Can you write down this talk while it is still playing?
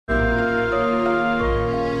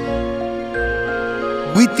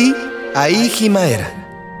Witi Ihimaera.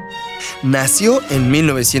 Nació en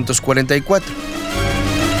 1944.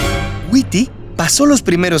 Witi pasó los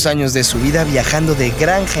primeros años de su vida viajando de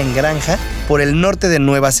granja en granja por el norte de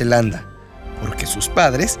Nueva Zelanda, porque sus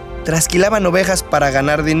padres trasquilaban ovejas para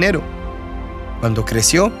ganar dinero. Cuando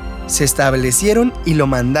creció, se establecieron y lo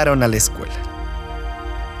mandaron a la escuela.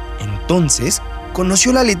 Entonces,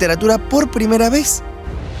 conoció la literatura por primera vez.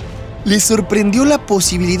 Le sorprendió la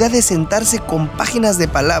posibilidad de sentarse con páginas de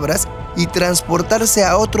palabras y transportarse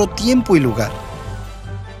a otro tiempo y lugar.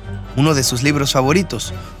 Uno de sus libros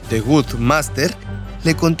favoritos, The Good Master,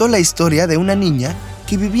 le contó la historia de una niña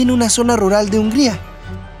que vivía en una zona rural de Hungría,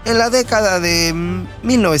 en la década de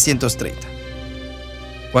 1930.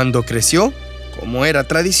 Cuando creció, como era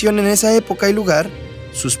tradición en esa época y lugar,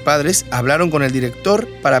 sus padres hablaron con el director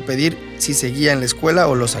para pedir si seguía en la escuela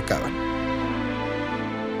o lo sacaban.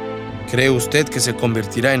 ¿Cree usted que se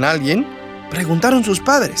convertirá en alguien?, preguntaron sus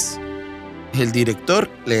padres. El director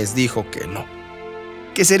les dijo que no,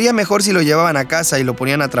 que sería mejor si lo llevaban a casa y lo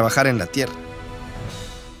ponían a trabajar en la tierra.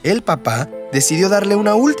 El papá decidió darle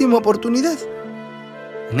una última oportunidad.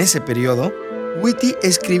 En ese periodo, Witi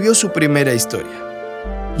escribió su primera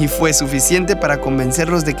historia, y fue suficiente para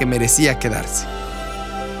convencerlos de que merecía quedarse.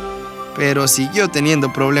 Pero siguió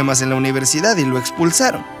teniendo problemas en la universidad y lo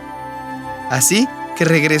expulsaron. Así que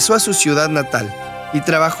regresó a su ciudad natal y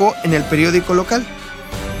trabajó en el periódico local.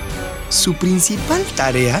 Su principal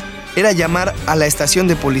tarea era llamar a la estación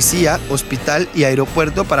de policía, hospital y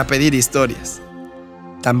aeropuerto para pedir historias.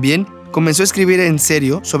 También comenzó a escribir en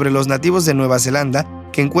serio sobre los nativos de Nueva Zelanda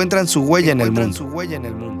que encuentran su huella en el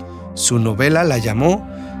mundo. Su novela la llamó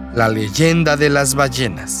La leyenda de las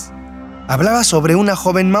ballenas. Hablaba sobre una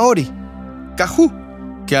joven maorí, Kahu,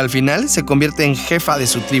 que al final se convierte en jefa de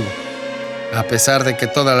su tribu, a pesar de que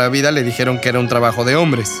toda la vida le dijeron que era un trabajo de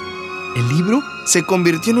hombres. El libro se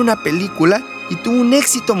convirtió en una película y tuvo un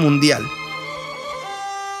éxito mundial.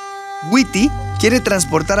 Witi quiere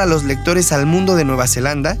transportar a los lectores al mundo de Nueva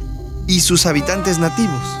Zelanda y sus habitantes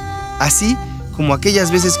nativos, así como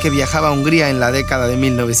aquellas veces que viajaba a Hungría en la década de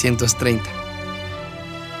 1930.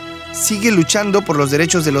 Sigue luchando por los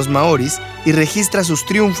derechos de los maoris y registra sus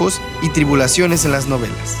triunfos y tribulaciones en las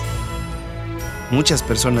novelas. Muchas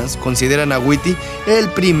personas consideran a Witi el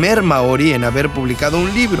primer maorí en haber publicado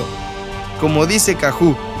un libro. Como dice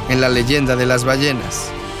Kahu en La leyenda de las ballenas: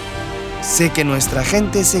 sé que nuestra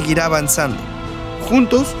gente seguirá avanzando,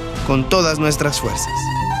 juntos con todas nuestras fuerzas.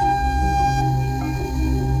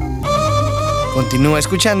 Continúa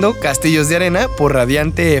escuchando Castillos de Arena por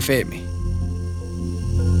Radiante FM.